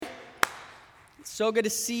So good to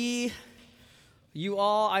see you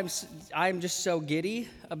all. I'm just so giddy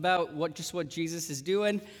about what Jesus is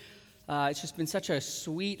doing. It's just been such a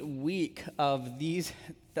sweet week of just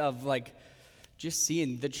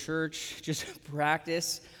seeing the church just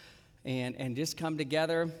practice and just come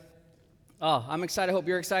together. Oh, I'm excited. I hope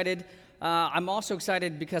you're excited. I'm also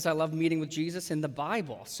excited because I love meeting with Jesus in the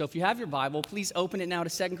Bible. So if you have your Bible, please open it now to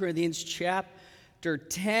 2 Corinthians chapter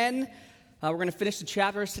 10. We're going to finish the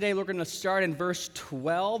chapters today. We're going to start in verse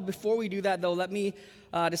 12. Before we do that, though, let me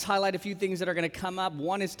just highlight a few things that are going to come up.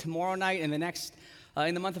 One is tomorrow night and the next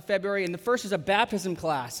in the month of February. And the first is a baptism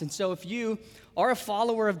class. And so if you are a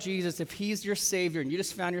follower of Jesus, if he's your Savior, and you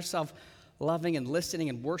just found yourself loving and listening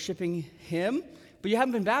and worshiping him, but you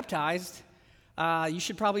haven't been baptized, you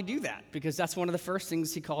should probably do that, because that's one of the first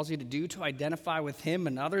things he calls you to do, to identify with him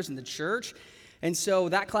and others in the church. And so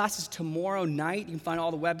that class is tomorrow night. You can find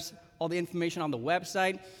all the information on the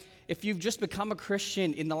website. If you've just become a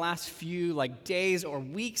Christian in the last few days or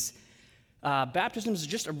weeks, baptism is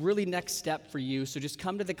just a really next step for you. So just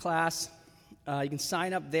come to the class. You can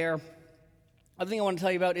sign up there. Other thing I want to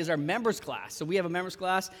tell you about is our members class. So we have a members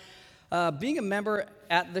class. Being a member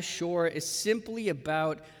at the Shore is simply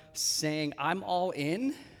about saying, I'm all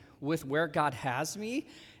in with where God has me,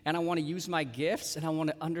 and I want to use my gifts, and I want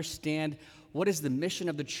to understand what is the mission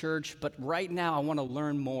of the church, but right now I want to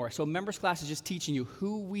learn more. So members class is just teaching you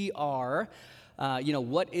who we are,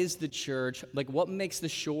 what is the church, what makes the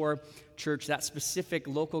Shore Church, that specific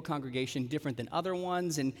local congregation, different than other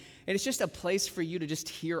ones. And it's just a place for you to just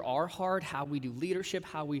hear our heart, how we do leadership,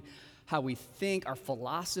 how we think, our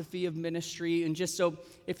philosophy of ministry. And just so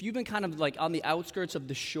if you've been kind of on the outskirts of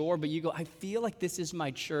the Shore, but you go, I feel like this is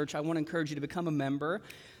my church, I want to encourage you to become a member.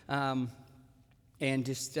 And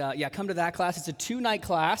just, come to that class. It's a 2-night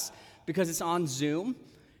class because it's on Zoom.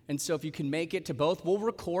 And so if you can make it to both, we'll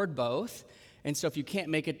record both. And so if you can't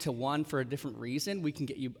make it to one for a different reason, we can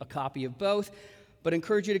get you a copy of both. But I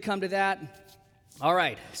encourage you to come to that. All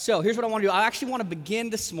right, so here's what I want to do. I actually want to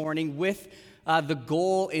begin this morning with the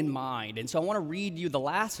goal in mind. And so I want to read you the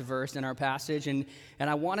last verse in our passage, and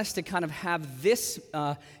I want us to kind of have this,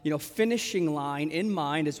 finishing line in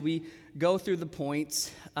mind as we go through the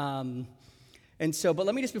points. But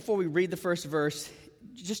let me just, before we read the first verse,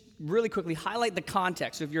 just really quickly highlight the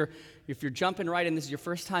context. So if you're jumping right in, this is your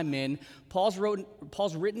first time in, Paul's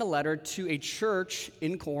written a letter to a church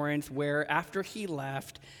in Corinth where, after he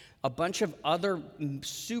left, a bunch of other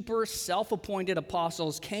super self-appointed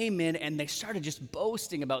apostles came in, and they started just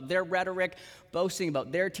boasting about their rhetoric, boasting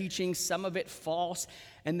about their teaching, some of it false,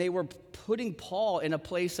 and they were putting Paul in a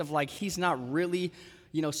place of he's not really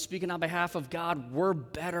speaking on behalf of God. We're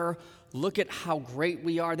better. Look at how great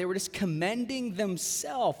we are. They were just commending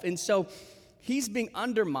themselves. And so he's being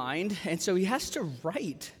undermined. And so he has to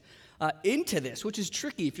write into this, which is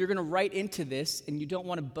tricky if you're going to write into this and you don't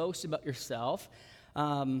want to boast about yourself.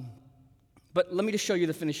 But let me just show you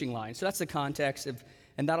the finishing line. So that's the context,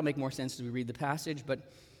 and that'll make more sense as we read the passage.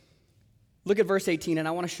 But look at verse 18, and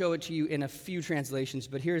I want to show it to you in a few translations.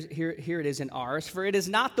 But here it is in ours. For it is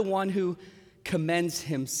not the one who commends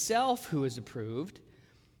himself who is approved,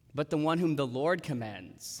 but the one whom the Lord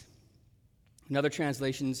commends. Another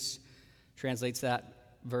translations translates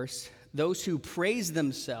that verse. Those who praise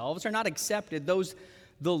themselves are not accepted. Those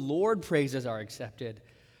the Lord praises are accepted.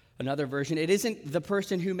 Another version, it isn't the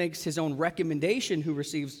person who makes his own recommendation who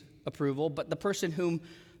receives approval, but the person whom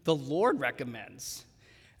the Lord recommends.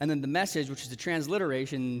 And then the Message, which is the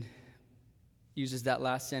transliteration, uses that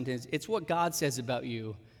last sentence. It's what God says about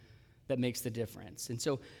you that makes the difference. And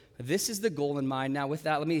so this is the goal in mind. Now with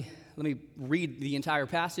that, let me read the entire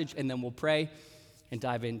passage, and then we'll pray and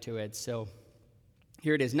dive into it. So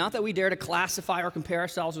here it is. Not that we dare to classify or compare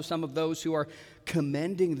ourselves with some of those who are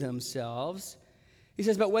commending themselves. He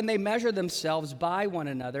says, but when they measure themselves by one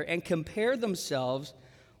another and compare themselves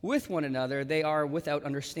with one another, they are without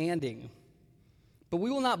understanding. But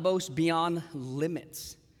we will not boast beyond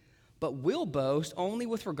limits, but will boast only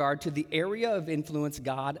with regard to the area of influence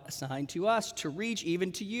God assigned to us to reach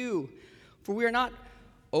even to you. For we are not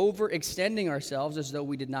overextending ourselves as though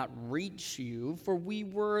we did not reach you, for we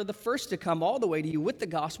were the first to come all the way to you with the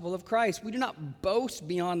gospel of Christ. We do not boast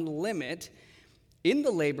beyond limit in the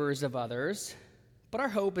labors of others, but our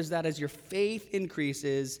hope is that as your faith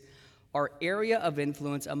increases, our area of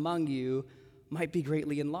influence among you might be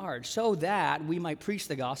greatly enlarged, so that we might preach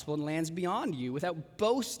the gospel in lands beyond you without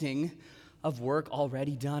boasting of work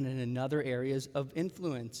already done in other areas of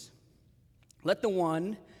influence. Let the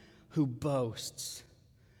one who boasts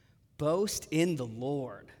boast in the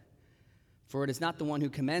Lord, for it is not the one who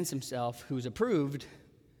commends himself who is approved,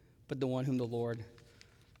 but the one whom the Lord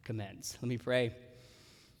commends. Let me pray.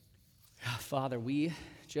 Father, we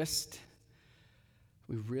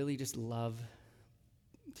really just love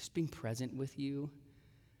just being present with you.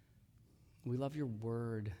 We love your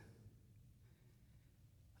word.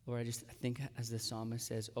 Lord, I think as the psalmist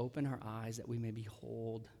says, open our eyes that we may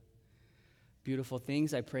behold beautiful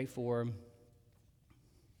things. I pray for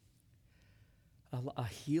a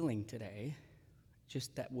healing today,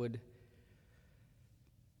 just that would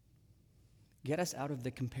get us out of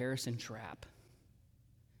the comparison trap.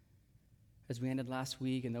 As we ended last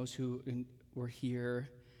week, and those who were here,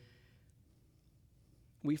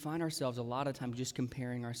 we find ourselves a lot of times just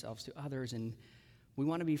comparing ourselves to others, and we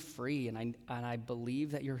want to be free. And I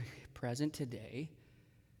believe that you're present today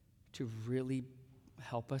to really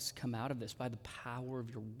help us come out of this by the power of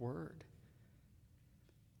your word.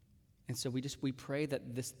 And so we pray that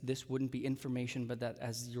this wouldn't be information, but that,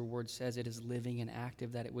 as your word says, it is living and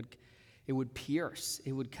active, that it would pierce,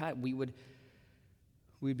 it would cut. We would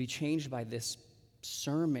be changed by this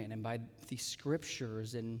sermon and by these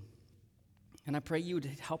scriptures. And I pray you would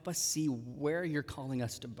help us see where you're calling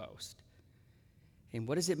us to boast. And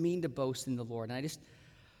what does it mean to boast in the Lord? And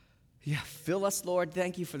fill us, Lord.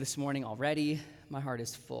 Thank you for this morning already. My heart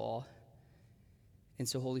is full. And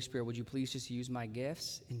so, Holy Spirit, would you please just use my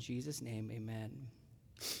gifts? In Jesus' name, amen.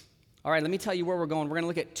 All right, let me tell you where we're going. We're going to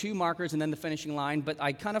look at 2 markers and then the finishing line, but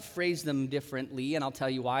I kind of phrased them differently, and I'll tell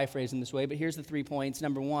you why I phrased them this way. But here's the 3 points.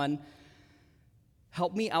 Number 1,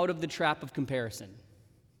 help me out of the trap of comparison.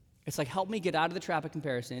 It's like, help me get out of the trap of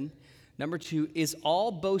comparison. Number 2, is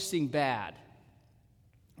all boasting bad?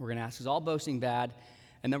 We're going to ask, is all boasting bad?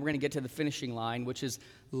 And then we're going to get to the finishing line, which is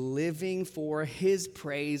living for his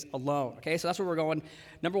praise alone. Okay, so that's where we're going.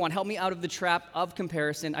 Number 1, help me out of the trap of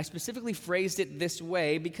comparison. I specifically phrased it this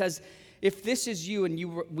way because if this is you,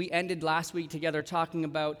 and we ended last week together talking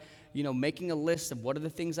about, making a list of what are the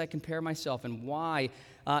things I compare myself and why.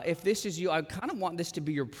 If this is you, I kind of want this to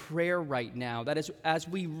be your prayer right now. That is, as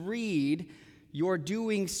we read, you're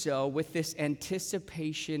doing so with this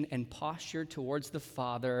anticipation and posture towards the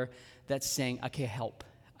Father that's saying, okay, help.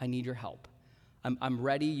 I need your help. I'm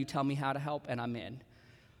ready. You tell me how to help, and I'm in.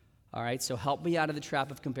 All right, so help me out of the trap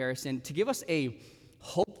of comparison. To give us a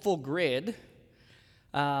hopeful grid,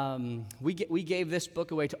 we gave this book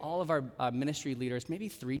away to all of our ministry leaders maybe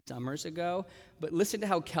 3 summers ago. But listen to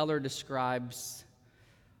how Keller describes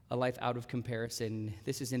a life out of comparison.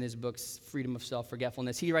 This is in his book, Freedom of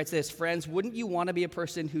Self-Forgetfulness. He writes this: friends, wouldn't you want to be a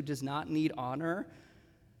person who does not need honor,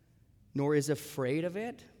 nor is afraid of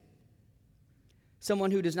it?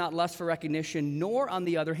 Someone who does not lust for recognition, nor, on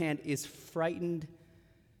the other hand, is frightened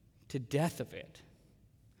to death of it.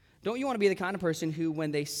 Don't you want to be the kind of person who,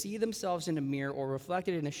 when they see themselves in a mirror or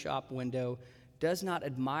reflected in a shop window, does not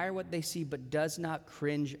admire what they see, but does not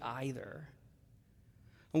cringe either?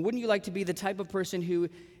 And wouldn't you like to be the type of person who,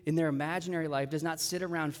 in their imaginary life, does not sit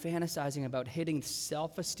around fantasizing about hitting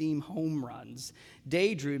self-esteem home runs,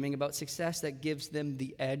 daydreaming about success that gives them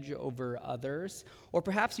the edge over others? Or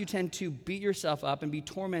perhaps you tend to beat yourself up and be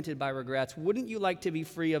tormented by regrets. Wouldn't you like to be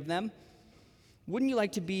free of them? Wouldn't you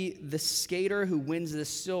like to be the skater who wins the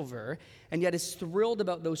silver and yet is thrilled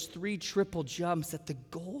about those 3 triple jumps that the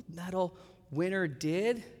gold medal winner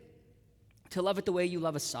did? To love it the way you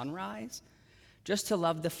love a sunrise? Just to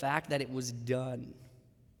love the fact that it was done.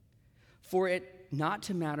 For it not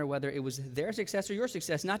to matter whether it was their success or your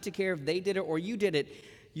success, not to care if they did it or you did it.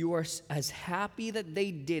 You are as happy that they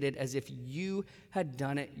did it as if you had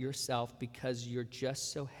done it yourself, because you're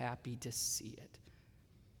just so happy to see it.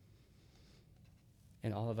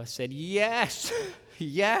 And all of us said, yes,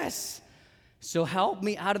 yes. So help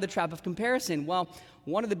me out of the trap of comparison. Well,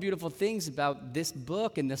 one of the beautiful things about this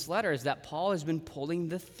book and this letter is that Paul has been pulling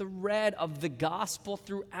the thread of the gospel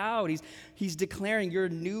throughout. He's declaring you're a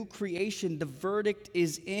new creation. The verdict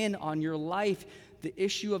is in on your life. The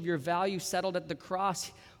issue of your value settled at the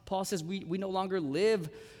cross. Paul says we no longer live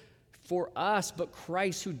for us, but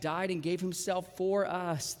Christ, who died and gave himself for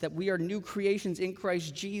us, that we are new creations in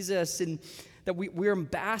Christ Jesus, and that we're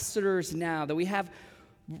ambassadors now, that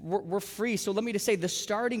we're free. So let me just say, the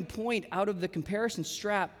starting point out of the comparison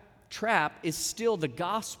trap is still the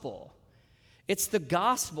gospel. It's the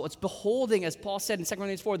gospel. It's beholding, as Paul said in 2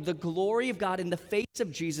 Corinthians 4, the glory of God in the face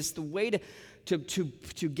of Jesus. The way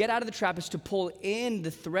to get out of the trap is to pull in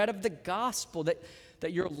the thread of the gospel,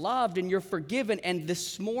 that you're loved and you're forgiven. And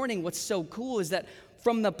this morning, what's so cool is that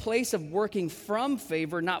from the place of working from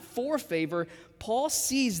favor, not for favor, Paul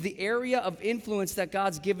sees the area of influence that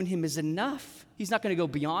God's given him is enough. He's not going to go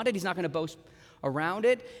beyond it. He's not going to boast around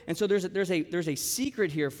it. And so there's a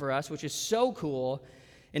secret here for us, which is so cool,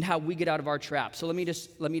 and how we get out of our trap. So let me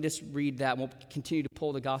just read that. We'll continue to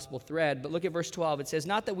pull the gospel thread. But look at verse 12. It says,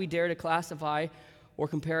 "Not that we dare to classify or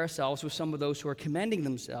compare ourselves with some of those who are commending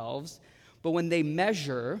themselves, but when they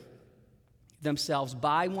measure themselves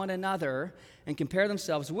by one another and compare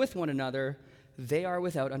themselves with one another, they are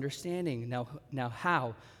without understanding." Now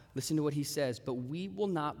how? Listen to what he says. "But we will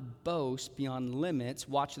not boast beyond limits,"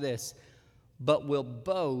 watch this, "but will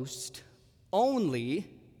boast only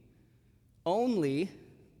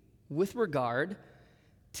with regard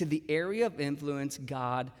to the area of influence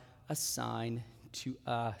God assigned to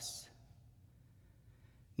us."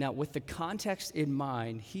 Now, with the context in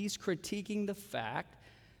mind, he's critiquing the fact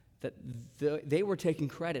that they were taking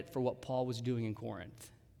credit for what Paul was doing in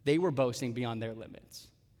Corinth. They were boasting beyond their limits.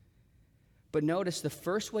 But notice the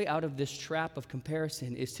first way out of this trap of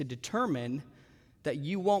comparison is to determine that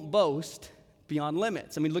you won't boast beyond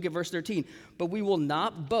limits. I mean, look at verse 13. "But we will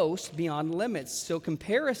not boast beyond limits." So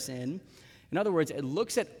comparison, in other words, it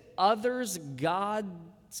looks at others'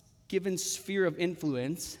 God's given sphere of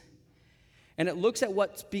influence, and it looks at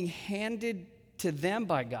what's being handed to them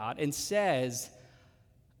by God and says,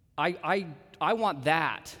 I want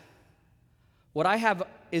that. What I have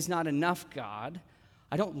is not enough, God.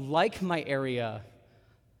 I don't like my area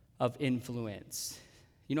of influence.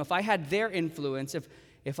 You know, if I had their influence,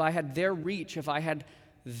 if I had their reach, if I had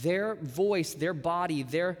their voice, their body,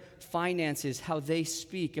 their finances, how they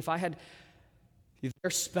speak, if I had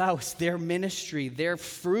their spouse, their ministry, their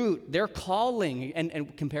fruit, their calling,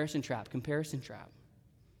 and comparison trap.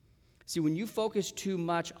 See, when you focus too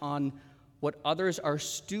much on what others are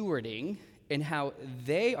stewarding and how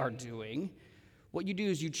they are doing, what you do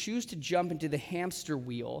is you choose to jump into the hamster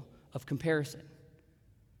wheel of comparison.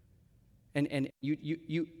 And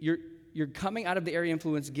you're coming out of the area of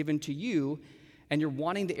influence given to you, and you're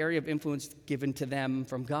wanting the area of influence given to them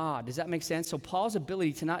from God. Does that make sense? So Paul's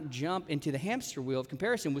ability to not jump into the hamster wheel of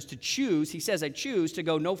comparison was to choose. He says, "I choose to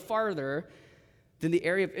go no farther than the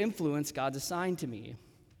area of influence God's assigned to me."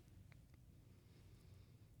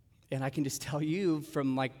 And I can just tell you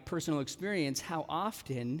from like personal experience how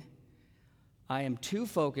often I am too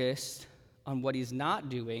focused on what he's not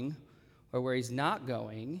doing or where he's not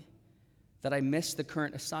going that I miss the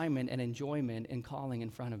current assignment and enjoyment and calling in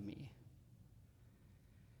front of me.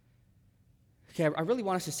 Okay, I really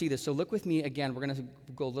want us to see this. So look with me again. We're going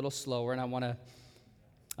to go a little slower, and I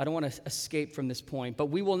don't want to escape from this point. "But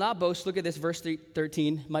we will not boast." Look at this, verse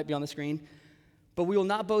 13 might be on the screen. "But we will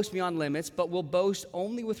not boast beyond limits, but will boast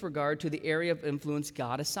only with regard to the area of influence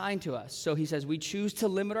God assigned to us." So he says we choose to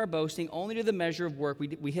limit our boasting only to the measure of work.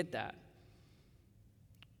 We hit that.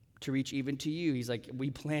 "To reach even to you." He's like, we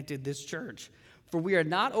planted this church. "For we are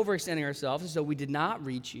not overextending ourselves as though we did not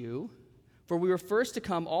reach you. For we were first to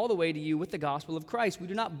come all the way to you with the gospel of Christ. We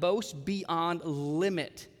do not boast beyond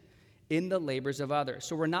limit in the labors of others."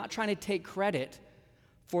 So we're not trying to take credit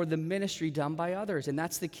for the ministry done by others, and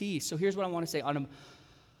that's the key. So here's what I want to say. On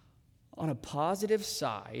a positive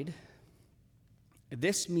side,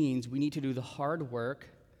 this means we need to do the hard work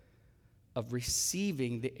of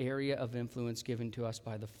receiving the area of influence given to us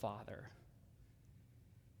by the Father.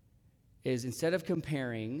 Is instead of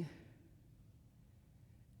comparing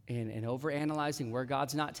and overanalyzing where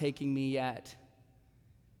God's not taking me yet,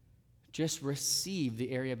 just receive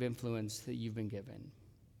the area of influence that you've been given.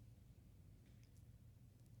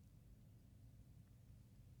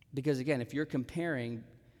 Because again, if you're comparing,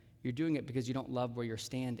 you're doing it because you don't love where you're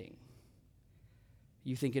standing.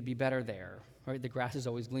 You think it'd be better there, right? The grass is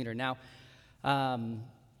always greener. Now,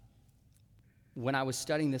 when I was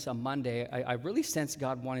studying this on Monday, I really sensed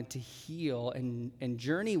God wanted to heal and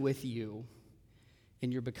journey with you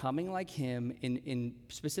in your becoming like him in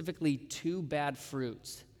specifically two bad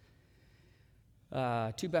fruits.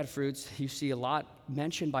 Two bad fruits you see a lot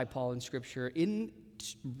mentioned by Paul in Scripture in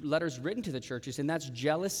letters written to the churches, and that's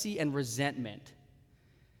jealousy and resentment.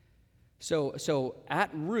 So at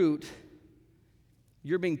root,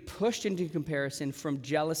 you're being pushed into comparison from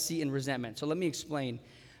jealousy and resentment. So let me explain.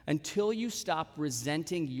 Until you stop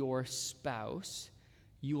resenting your spouse,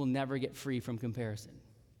 you will never get free from comparison.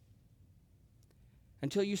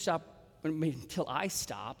 Until I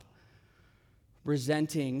stop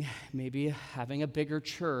resenting maybe having a bigger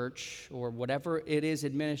church or whatever it is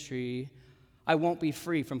in ministry, I won't be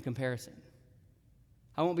free from comparison.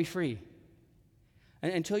 I won't be free.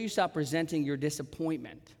 And until you stop resenting your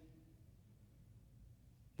disappointment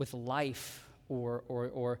with life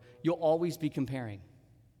or you'll always be comparing.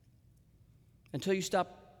 Until you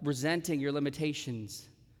stop resenting your limitations,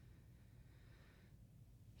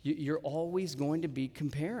 you're always going to be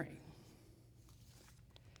comparing.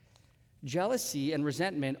 Jealousy and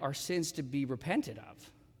resentment are sins to be repented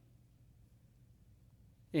of.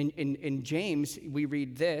 In James, we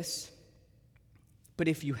read this, but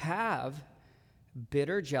if you have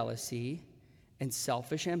bitter jealousy and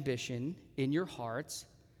selfish ambition in your hearts,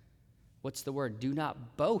 what's the word? Do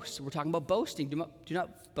not boast. We're talking about boasting. Do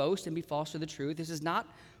not boast and be false to the truth. This is not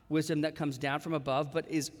wisdom that comes down from above, but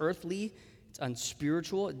is earthly, it's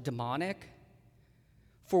unspiritual, demonic.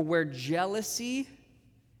 For where jealousy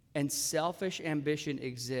and selfish ambition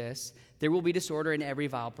exists, there will be disorder in every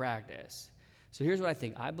vile practice. So here's what I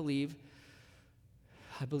think. I believe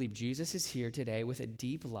Jesus is here today with a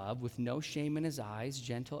deep love, with no shame in his eyes,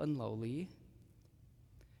 gentle and lowly.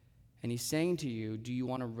 And he's saying to you, do you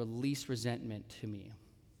want to release resentment to me?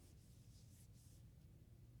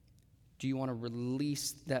 Do you want to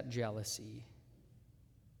release that jealousy?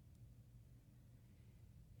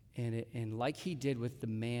 And like he did with the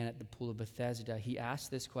man at the pool of Bethesda, he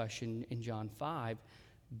asked this question in John 5,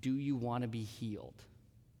 do you want to be healed?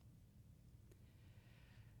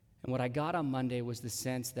 And what I got on Monday was the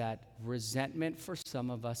sense that resentment for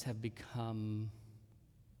some of us have become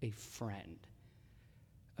a friend.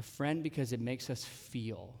 A friend because it makes us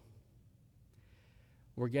feel.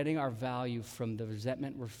 We're getting our value from the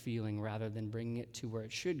resentment we're feeling rather than bringing it to where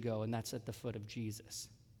it should go, and that's at the foot of Jesus.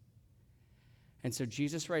 And so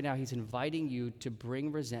Jesus right now, he's inviting you to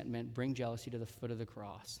bring resentment, bring jealousy to the foot of the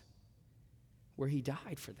cross, where he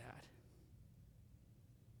died for that.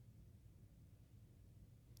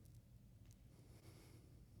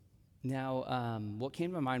 Now, what came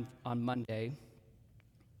to my mind on Monday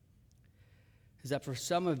is that for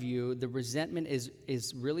some of you, the resentment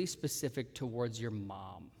is really specific towards your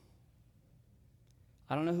mom.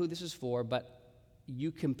 I don't know who this is for, but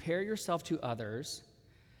you compare yourself to others,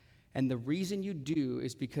 and the reason you do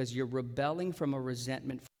is because you're rebelling from a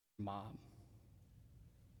resentment from your mom.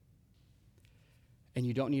 And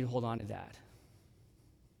you don't need to hold on to that.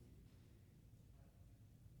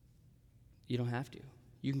 You don't have to.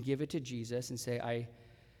 You can give it to Jesus and say,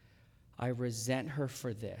 I resent her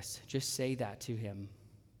for this. Just say that to him.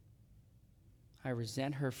 I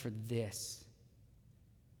resent her for this.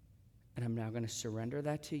 And I'm now going to surrender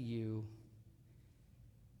that to you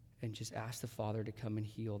and just ask the Father to come and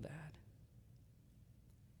heal that.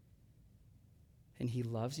 And he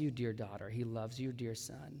loves you, dear daughter. He loves you, dear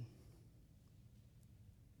son.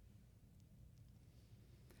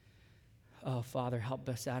 Oh, Father, help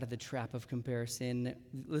us out of the trap of comparison.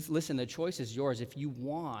 Listen, the choice is yours. If you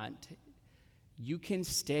want, you can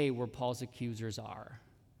stay where Paul's accusers are.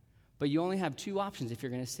 But you only have two options if you're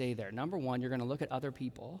going to stay there. Number one, you're going to look at other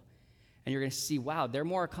people, and you're going to see, wow, they're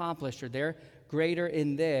more accomplished, or they're greater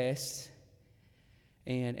in this,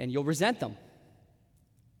 and you'll resent them.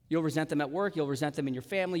 You'll resent them at work. You'll resent them in your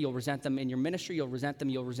family. You'll resent them in your ministry. You'll resent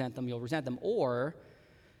them. Or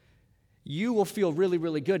you will feel really,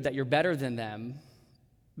 really good that you're better than them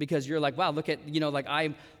because you're like, wow, look at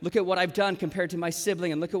what I've done compared to my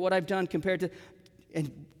sibling, and look at what I've done compared to,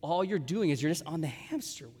 and all you're doing is you're just on the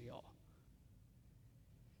hamster wheel.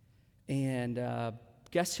 And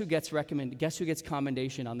guess who gets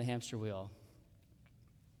commendation on the hamster wheel?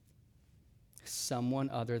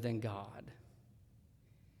 Someone other than God.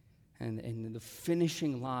 And the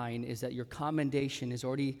finishing line is that your commendation is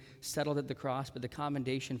already settled at the cross, but the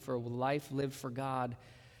commendation for a life lived for God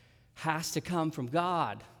has to come from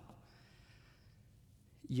God.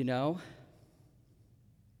 You know?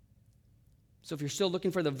 So if you're still looking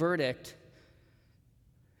for the verdict,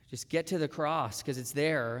 just get to the cross because it's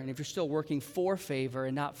there. And if you're still working for favor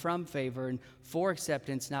and not from favor, and for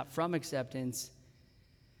acceptance, not from acceptance,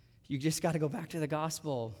 you just got to go back to the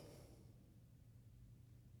gospel.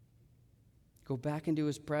 Go back into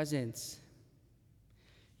his presence.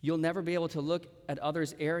 You'll never be able to look at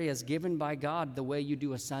others' areas given by God the way you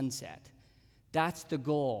do a sunset. That's the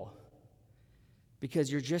goal. Because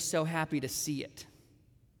you're just so happy to see it.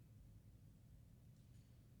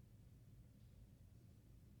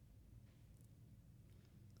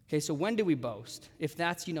 Okay, so when do we boast? If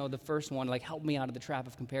that's, the first one, like help me out of the trap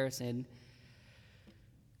of comparison.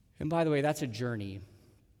 And by the way, that's a journey.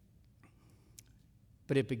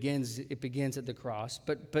 But it begins at the cross.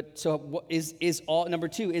 But so what is all number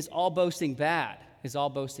two, is all boasting bad? Is all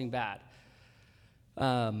boasting bad?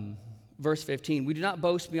 Verse 15, we do not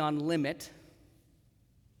boast beyond limit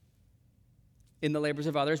in the labors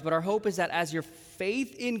of others, but our hope is that as your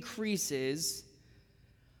faith increases,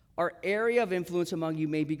 our area of influence among you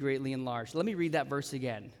may be greatly enlarged. Let me read that verse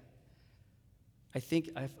again. I think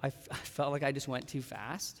I felt like I just went too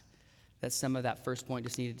fast, that some of that first point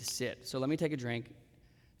just needed to sit. So let me take a drink,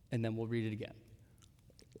 and then we'll read it again.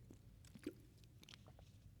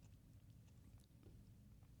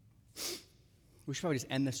 We should probably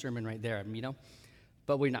just end the sermon right there,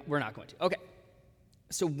 but we're not going to. Okay.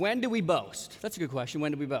 So when do we boast? That's a good question.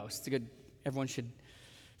 When do we boast? Everyone should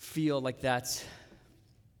feel like that's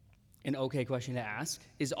an okay question to ask.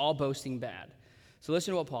 Is all boasting bad? So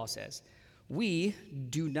listen to what Paul says. We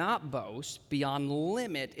do not boast beyond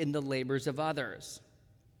limit in the labors of others.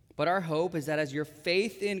 But our hope is that as your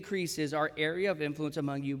faith increases, our area of influence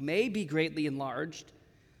among you may be greatly enlarged,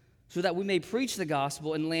 so that we may preach the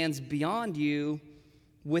gospel in lands beyond you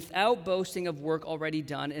without boasting of work already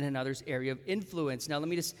done in another's area of influence. Now, let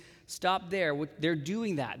me just stop there. They're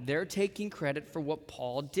doing that. They're taking credit for what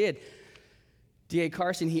Paul did. D.A.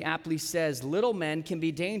 Carson, he aptly says, little men can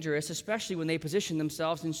be dangerous, especially when they position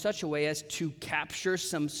themselves in such a way as to capture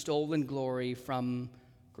some stolen glory from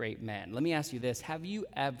great men. Let me ask you this. Have you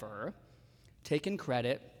ever taken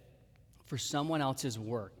credit for someone else's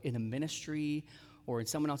work in a ministry or in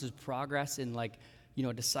someone else's progress in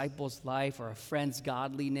a disciple's life or a friend's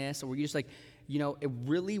godliness, or were you just it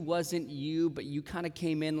really wasn't you, but you kind of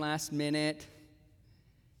came in last minute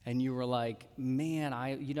and you were like, man,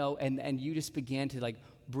 and you just began to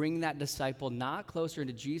bring that disciple not closer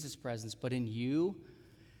into Jesus' presence, but in you?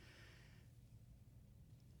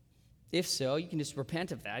 If so, you can just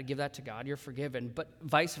repent of that, give that to God, you're forgiven. But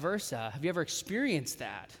vice versa, have you ever experienced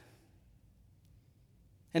that?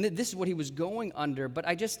 And this is what he was going under, but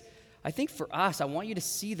I think for us, I want you to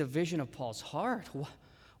see the vision of Paul's heart.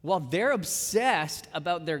 While they're obsessed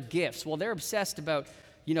about their gifts, while they're obsessed about,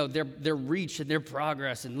 their reach and their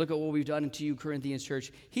progress, and look at what we've done to you, Corinthians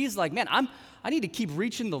church, he's like, man, I need to keep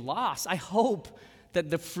reaching the lost. I hope that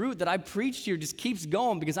the fruit that I preached here just keeps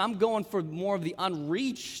going, because I'm going for more of the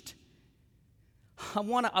unreached. I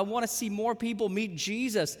want to see more people meet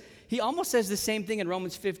Jesus. He almost says the same thing in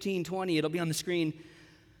Romans 15:20. It'll be on the screen.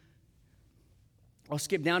 I'll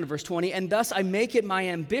skip down to verse 20. And thus I make it my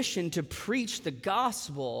ambition to preach the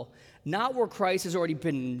gospel, not where Christ has already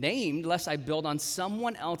been named, lest I build on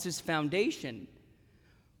someone else's foundation.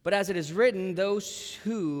 But as it is written, those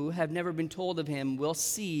who have never been told of him will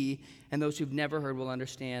see, and those who've never heard will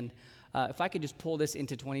understand. If I could just pull this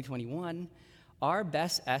into 2021, our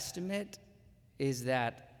best estimate is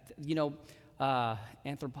that,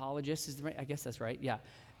 anthropologists, I guess that's right, yeah.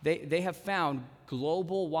 They have found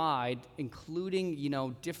global-wide, including,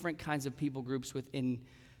 different kinds of people groups within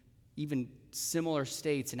even similar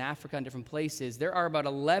states in Africa and different places, there are about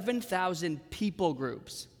 11,000 people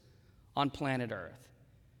groups on planet Earth.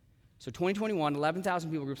 So 2021, 11,000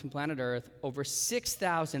 people groups on planet Earth, over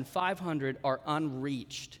 6,500 are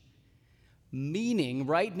unreached. Meaning,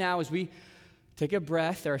 right now, as we take a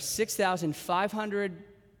breath, there are 6,500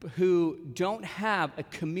 who don't have a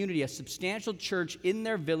community, a substantial church in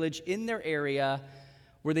their village, in their area,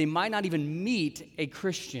 where they might not even meet a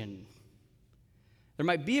Christian. There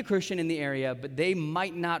might be a Christian in the area, but they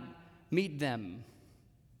might not meet them.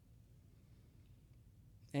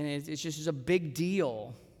 And it's just a big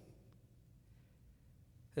deal.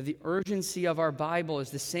 That the urgency of our Bible is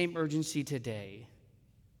the same urgency today.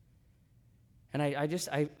 And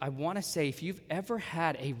I want to say, if you've ever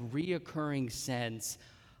had a reoccurring sense,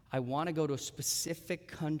 I want to go to a specific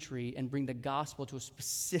country and bring the gospel to a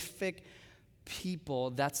specific people,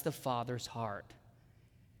 that's the Father's heart.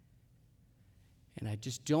 And I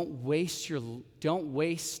just don't waste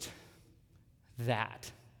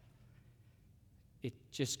that.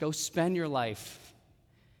 Just go spend your life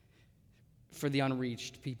for the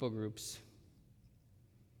unreached people groups.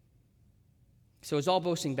 So is all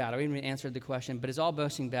boasting bad? I haven't even answered the question, but is all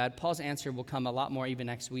boasting bad? Paul's answer will come a lot more even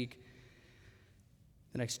next week,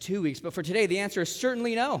 the next 2 weeks. But for today, the answer is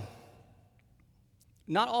certainly no.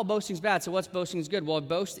 Not all boasting is bad, so what's boasting is good? Well,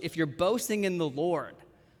 if you're boasting in the Lord,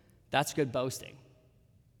 that's good boasting.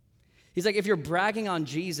 He's like, if you're bragging on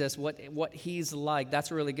Jesus, what he's like,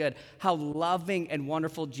 that's really good. How loving and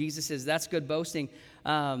wonderful Jesus is, that's good boasting.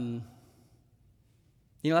 That's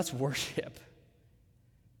worship.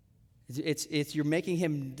 It's you're making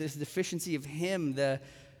him, the deficiency of him, the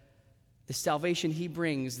salvation he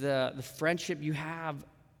brings, the friendship you have,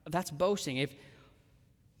 that's boasting.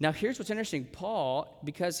 Now here's what's interesting. Paul,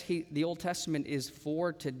 because the Old Testament is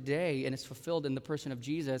for today and it's fulfilled in the person of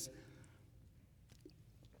Jesus,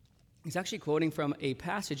 he's actually quoting from a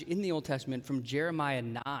passage in the Old Testament from Jeremiah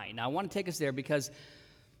 9. Now I want to take us there because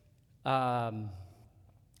I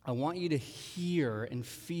want you to hear and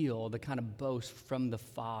feel the kind of boast from the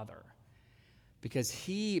Father. Because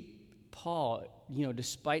Paul,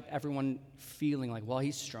 despite everyone feeling like, well,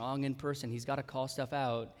 he's strong in person, he's got to call stuff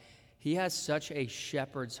out, he has such a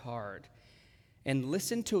shepherd's heart. And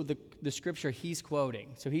listen to the scripture he's quoting.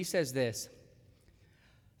 So he says this,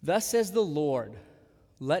 "Thus says the Lord,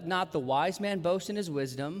 let not the wise man boast in his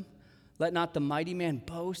wisdom, Let not the mighty man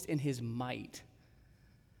boast in his might.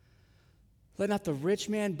 Let not the rich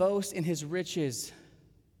man boast in his riches.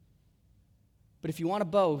 But if you want to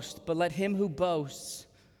boast, but let him who boasts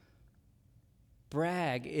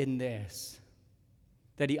brag in this,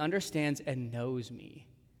 that he understands and knows me,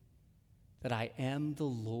 that I am the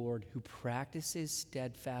Lord who practices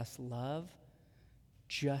steadfast love,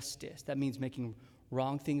 justice. That means making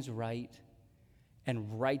wrong things right,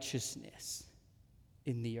 and righteousness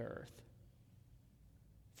in the earth.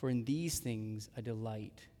 For in these things I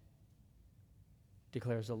delight,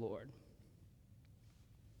 declares the Lord.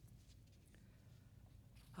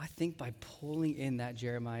 I think by pulling in that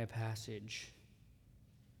Jeremiah passage,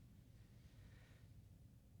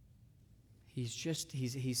 he's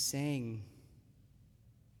saying,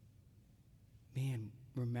 man,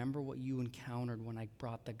 remember what you encountered when I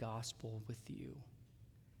brought the gospel with you.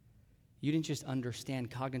 You didn't just understand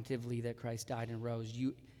cognitively that Christ died and rose.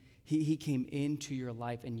 He came into your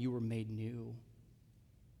life and you were made new.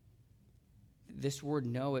 This word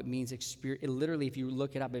know, it means experience. Literally, if you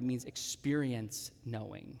look it up, it means experience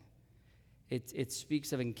knowing. It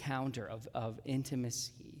speaks of encounter, of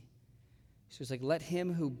intimacy. So it's like, let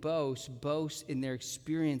him who boasts, boast in their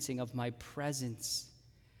experiencing of my presence,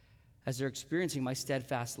 as they're experiencing my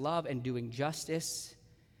steadfast love and doing justice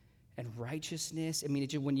and righteousness. I mean,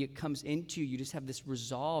 when it comes into you, you just have this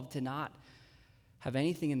resolve to not have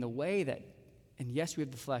anything in the way that, and yes, we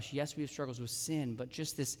have the flesh, yes, we have struggles with sin, but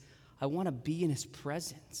just this, I want to be in his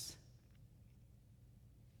presence.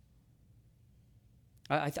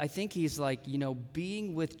 I think he's like,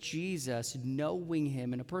 being with Jesus, knowing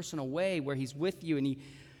him in a personal way where he's with you, and he,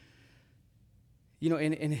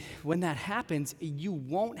 and when that happens, you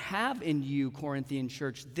won't have in you, Corinthian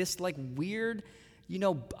church, this like weird,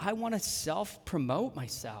 I want to self-promote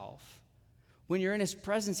myself. When you're in his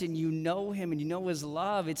presence and you know him and you know his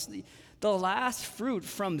love, it's the last fruit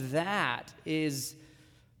from that is,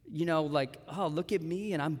 like, oh, look at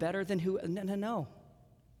me and I'm better than who? No.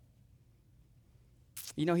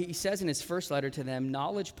 He says in his first letter to them,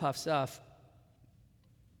 knowledge puffs up,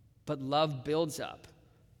 but love builds up.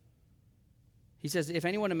 He says, if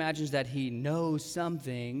anyone imagines that he knows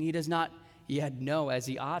something, he does not yet know as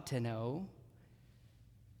he ought to know.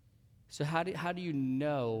 So how do you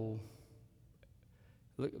know?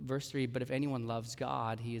 Look, verse 3, but if anyone loves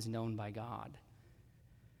God, he is known by God.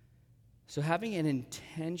 So having an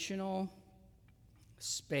intentional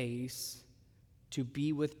space to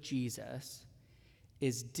be with Jesus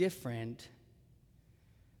is different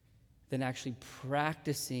than actually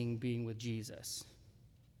practicing being with Jesus.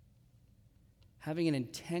 Having an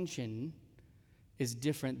intention is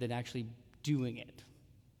different than actually doing it.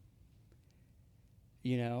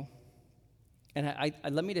 And I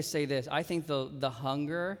let me just say this. I think the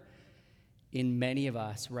hunger in many of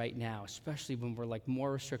us right now, especially when we're like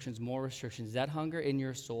more restrictions, that hunger in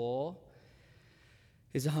your soul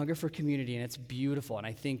is a hunger for community, and it's beautiful. And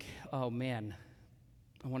I think, oh man,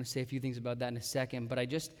 I want to say a few things about that in a second, but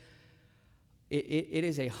it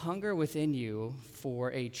is a hunger within you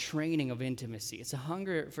for a training of intimacy. It's a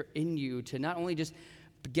hunger in you to not only just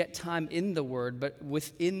get time in the Word, but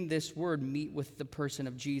within this Word, meet with the person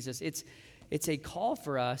of Jesus. It's a call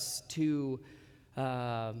for us to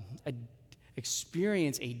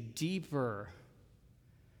experience a deeper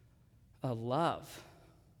love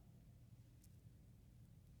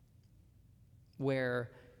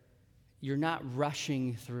where you're not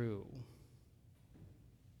rushing through,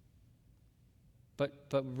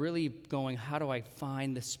 but really going, how do I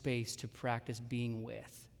find the space to practice being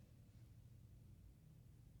with?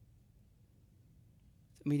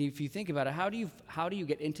 I mean, if you think about it, how do you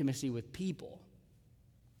get intimacy with people?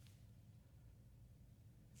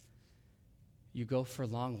 You go for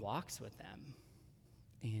long walks with them,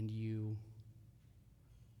 and you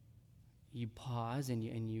pause and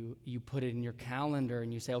you put it in your calendar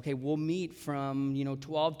and you say, okay, we'll meet from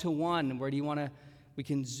 12 to 1. Where do you want to? We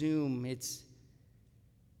can Zoom.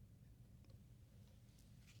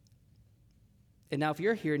 And now if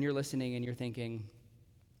you're here and you're listening and you're thinking,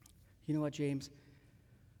 you know what, James?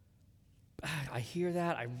 I hear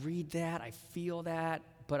that, I read that, I feel that,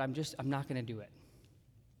 but I'm not going to do it.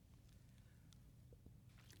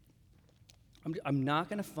 I'm not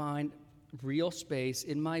going to find real space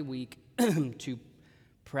in my week to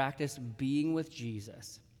practice being with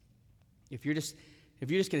Jesus. If you're just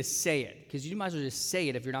going to say it, because you might as well just say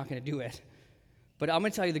it if you're not going to do it. But I'm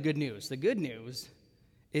going to tell you the good news. The good news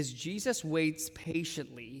is Jesus waits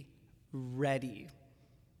patiently, ready.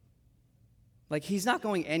 Like, he's not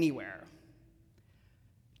going anywhere.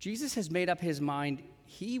 Jesus has made up his mind.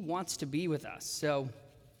 He wants to be with us. So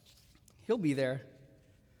he'll be there.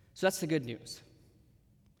 So that's the good news.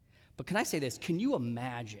 But can I say this? Can you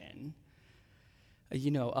imagine,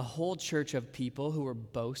 a whole church of people who are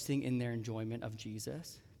boasting in their enjoyment of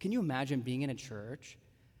Jesus? Can you imagine being in a church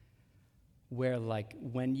where, like,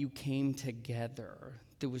 when you came together,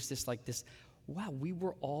 there was this, wow, we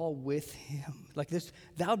were all with him. Like this,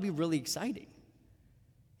 that would be really exciting.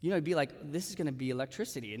 It'd be like, this is going to be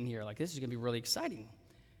electricity in here. Like, this is going to be really exciting.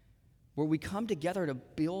 Where we come together to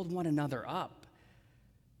build one another up.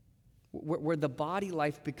 Where the body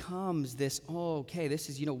life becomes this, this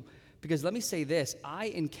is, because let me say this, I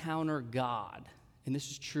encounter God, and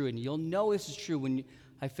this is true, and you'll know this is true when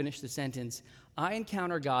I finish the sentence. I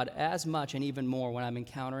encounter God as much and even more when I'm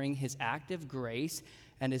encountering his active grace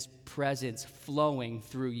and his presence flowing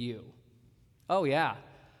through you. Oh, yeah.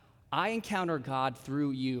 I encounter God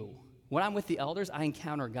through you. When I'm with the elders, I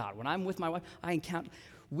encounter God. When I'm with my wife,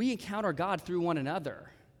 we encounter God through one another.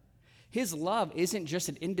 His love isn't just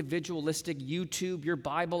an individualistic YouTube, your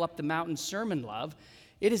Bible up the mountain sermon love.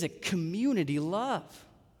 It is a community love.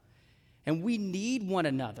 And we need one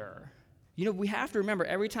another. We have to remember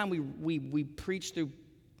every time we preach through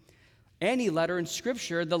any letter in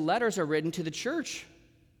Scripture, the letters are written to the church.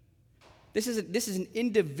 This is an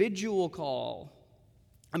individual call.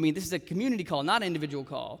 This is a community call, not an individual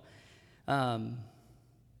call. And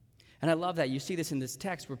I love that. You see this in this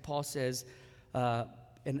text where Paul says,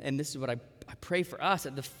 and this is what I pray for us,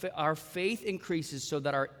 that our faith increases so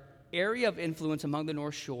that our area of influence among the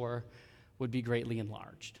North Shore would be greatly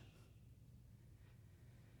enlarged.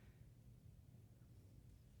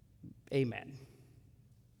 Amen.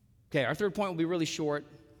 Okay, our third point will be really short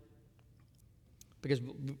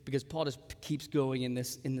because Paul just keeps going in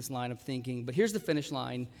this line of thinking. But here's the finish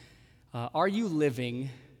line. Are you living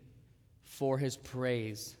for his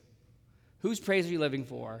praise? Whose praise are you living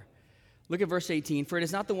for? Look at verse 18. For it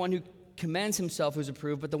is not the one who commends himself who is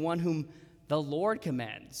approved, but the one whom the Lord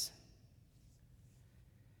commends.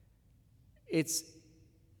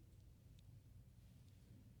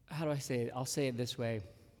 How do I say it? I'll say it this way.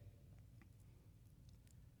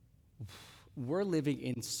 We're living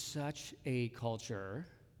in such a culture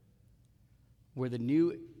where the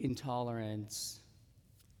new intolerance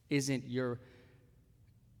isn't you're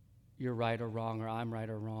right or wrong, or I'm right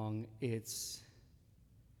or wrong. It's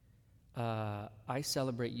I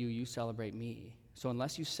celebrate you, you celebrate me. So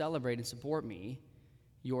unless you celebrate and support me,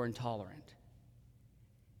 you're intolerant.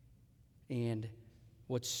 And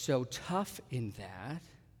what's so tough in that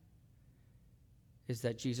is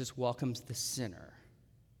that Jesus welcomes the sinner.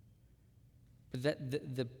 But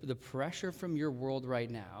the pressure from your world right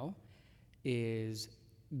now is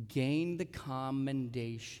gain the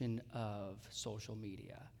commendation of social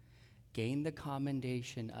media. Gain the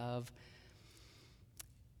commendation of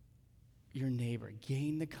your neighbor.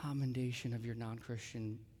 Gain the commendation of your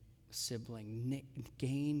non-Christian sibling.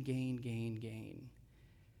 Gain.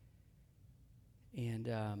 And,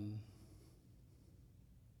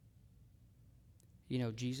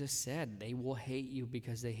 Jesus said, they will hate you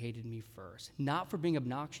because they hated me first. Not for being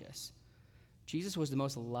obnoxious. Jesus was the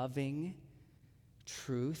most loving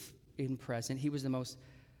truth in present. He was the most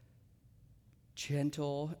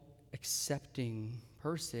gentle, accepting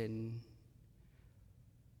person.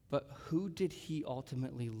 But who did he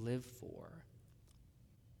ultimately live for?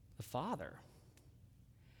 The Father.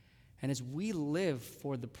 And as we live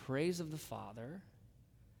for the praise of the Father,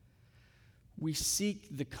 we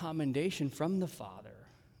seek the commendation from the Father,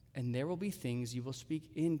 and there will be things you will speak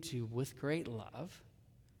into with great love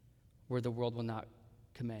where the world will not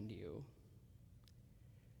commend you.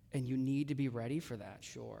 And you need to be ready for that,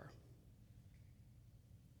 sure.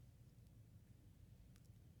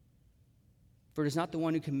 For it is not the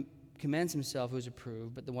one who commends himself who is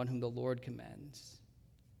approved, but the one whom the Lord commends.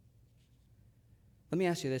 Let me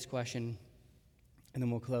ask you this question, and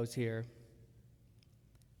then we'll close here.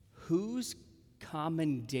 Whose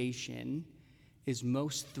commendation is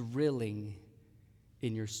most thrilling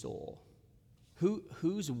in your soul?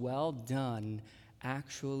 Whose well done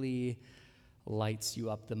actually lights you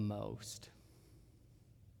up the most?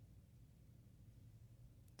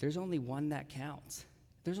 There's only one that counts.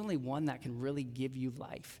 There's only one that can really give you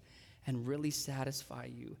life and really satisfy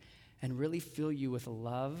you and really fill you with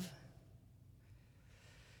love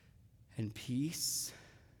and peace.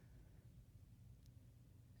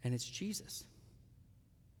 And it's Jesus.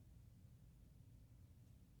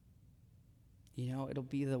 It'll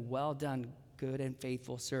be the well done, good and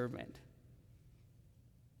faithful servant.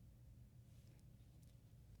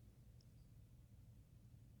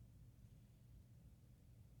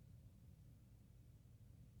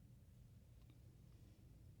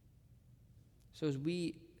 So as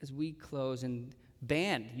we close, and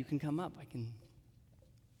Band, you can come up.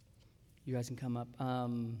 You guys can come up. I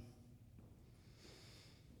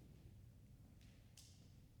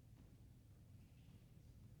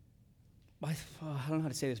don't know how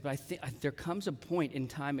to say this, but I think there comes a point in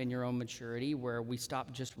time in your own maturity where we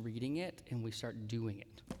stop just reading it and we start doing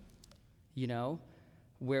it. You know,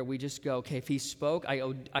 where we just go, okay, if he spoke, I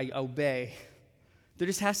obey. There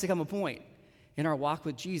just has to come a point in our walk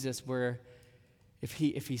with Jesus where if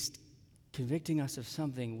he's convicting us of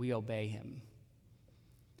something, we obey him.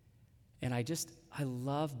 And I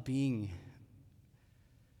love being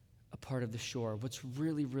a part of the shore. What's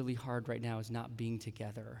really, really hard right now is not being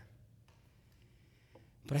together.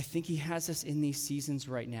 But I think he has us in these seasons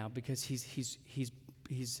right now because he's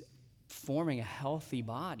forming a healthy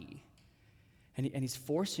body. And he's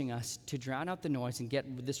forcing us to drown out the noise and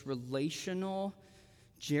get this relational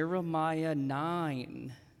Jeremiah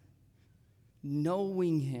 9,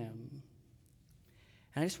 knowing him.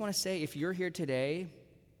 And I just want to say, if you're here today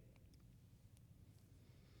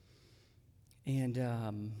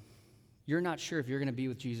and you're not sure if you're going to be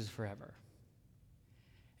with Jesus forever.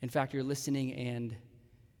 In fact, you're listening and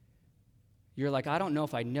you're like, I don't know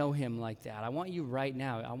if I know him like that. I want you right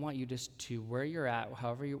now, I want you just to, where you're at,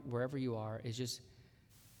 wherever you are, is just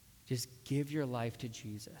give your life to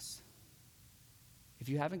Jesus. If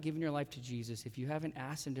you haven't given your life to Jesus, if you haven't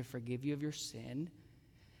asked him to forgive you of your sin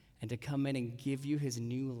and to come in and give you his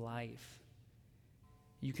new life,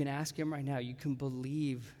 you can ask him right now. You can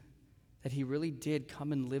believe that he really did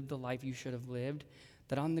come and live the life you should have lived,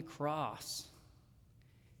 that on the cross,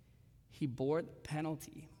 he bore the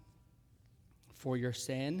penalty for your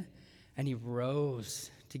sin, and he rose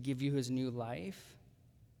to give you his new life.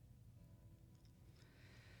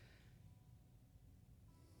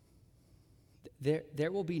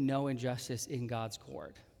 There will be no injustice in God's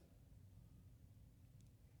court.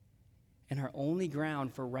 And our only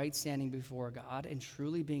ground for right standing before God and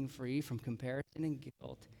truly being free from comparison and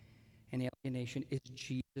guilt and alienation is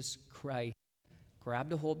Jesus Christ,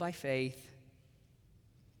 grabbed a hold by faith.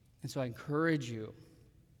 And so I encourage you,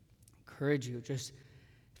 just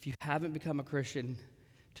if you haven't become a Christian,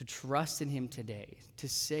 to trust in him today, to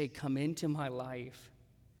say, come into my life,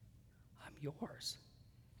 I'm yours.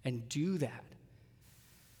 And do that.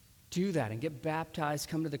 Do that and get baptized.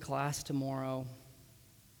 Come to the class tomorrow.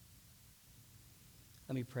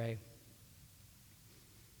 Let me pray.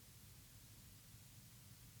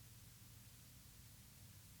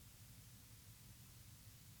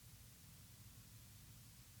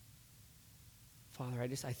 Father, I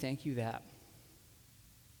thank you that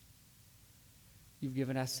you've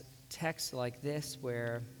given us texts like this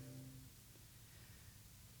where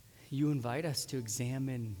you invite us to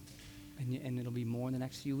examine, and it'll be more in the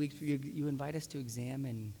next few weeks, you invite us to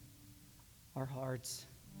examine our hearts.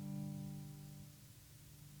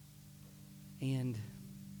 And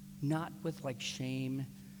not with like shame,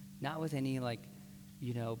 not with any like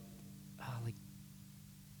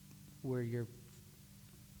where you're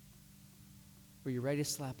ready to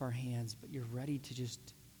slap our hands, but you're ready to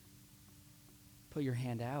just put your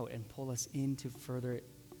hand out and pull us into further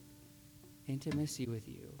intimacy with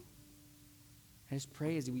you. I just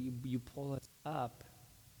pray as you pull us up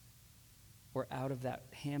or out of that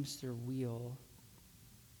hamster wheel,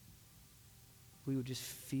 we would just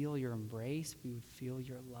feel your embrace, we would feel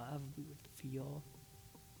your love, we would feel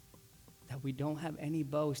that we don't have any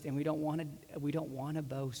boast, and we don't want to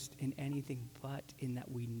boast in anything but in that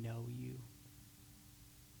we know you.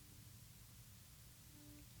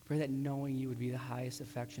 Pray that knowing you would be the highest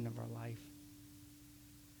affection of our life.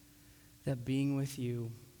 That being with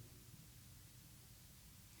you,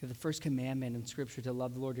 the first commandment in Scripture to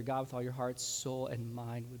love the Lord your God with all your heart, soul, and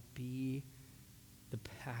mind would be the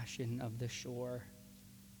passion of the shore.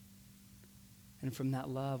 And from that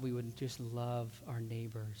love, we would just love our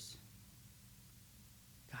neighbors.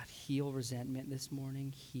 God, heal resentment this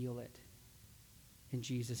morning. Heal it. In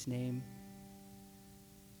Jesus' name.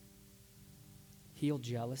 Heal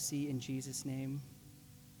jealousy in Jesus' name.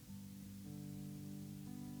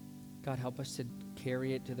 God, help us to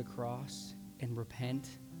carry it to the cross and repent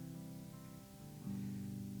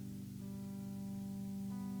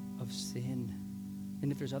of sin.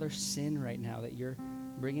 And if there's other sin right now that you're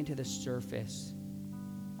bringing to the surface,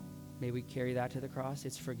 may we carry that to the cross.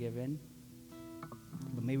 It's forgiven.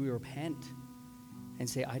 But may we repent and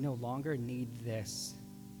say, I no longer need this.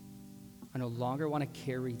 I no longer want to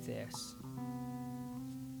carry this.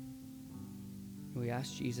 And we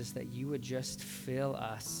ask Jesus that you would just fill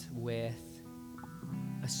us with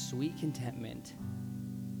a sweet contentment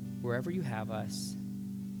wherever you have us,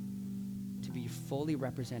 to be fully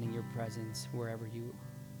representing your presence wherever you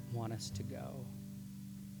want us to go.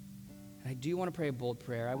 And I do want to pray a bold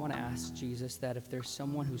prayer. I want to ask Jesus that if there's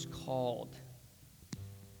someone who's called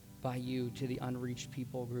by you to the unreached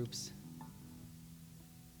people groups,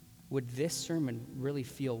 would this sermon really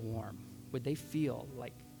feel warm? Would they feel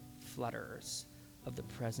like flutters of the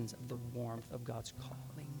presence, of the warmth of God's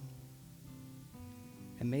calling?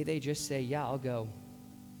 And may they just say, yeah, I'll go.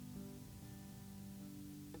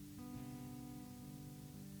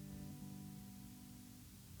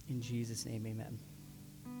 In Jesus' name, amen.